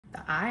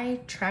the eye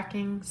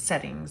tracking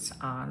settings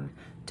on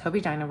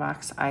Tobii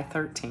Dynavox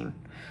I13.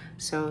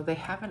 So they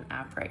have an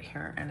app right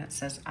here and it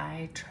says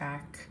eye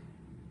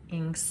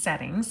tracking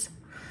settings.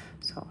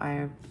 So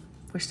I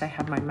wished I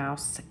had my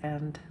mouse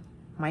and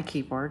my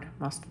keyboard.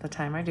 Most of the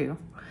time I do.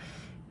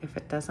 If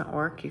it doesn't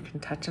work, you can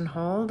touch and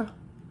hold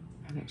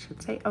and it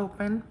should say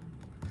open.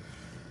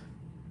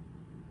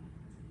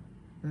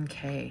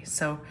 Okay,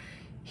 so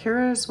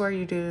here is where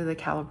you do the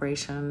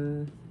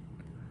calibration.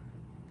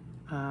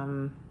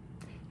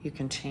 You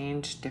can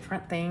change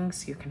different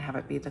things. You can have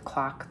it be the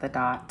clock, the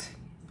dot,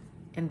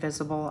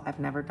 invisible. I've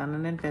never done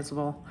an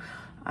invisible.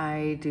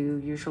 I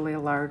do usually a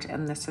large,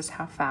 and this is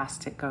how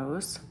fast it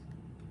goes.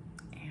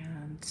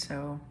 And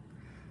so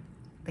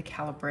the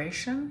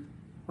calibration,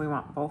 we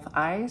want both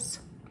eyes.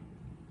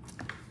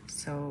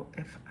 So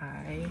if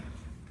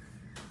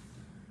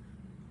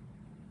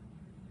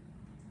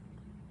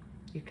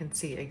you can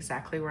see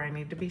exactly where I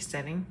need to be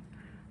sitting.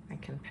 I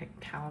can pick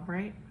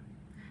calibrate.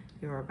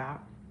 You're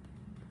about,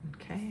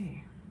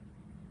 okay.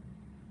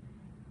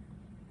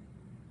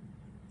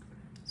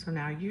 So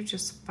now you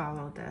just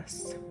follow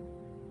this.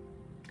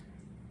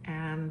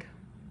 And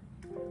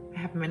I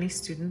have many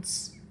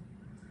students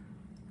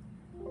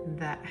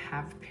that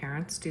have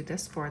parents do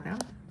this for them.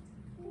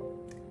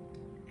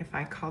 If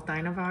I call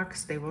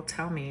Dynavox, they will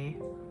tell me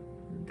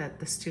that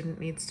the student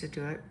needs to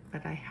do it,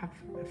 but I have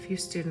a few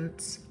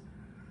students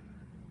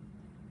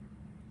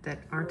that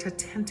aren't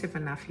attentive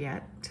enough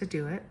yet to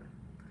do it,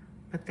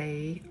 but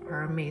they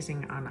are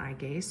amazing on eye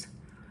gaze.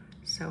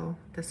 So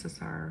this is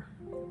our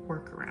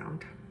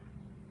workaround.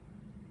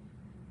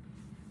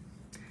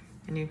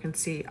 And you can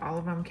see all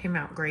of them came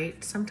out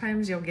great.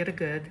 Sometimes you'll get a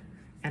good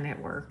and it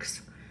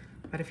works,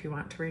 but if you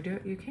want to redo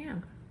it, you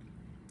can.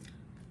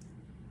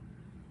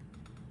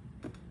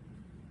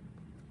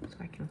 So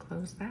I can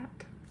close that.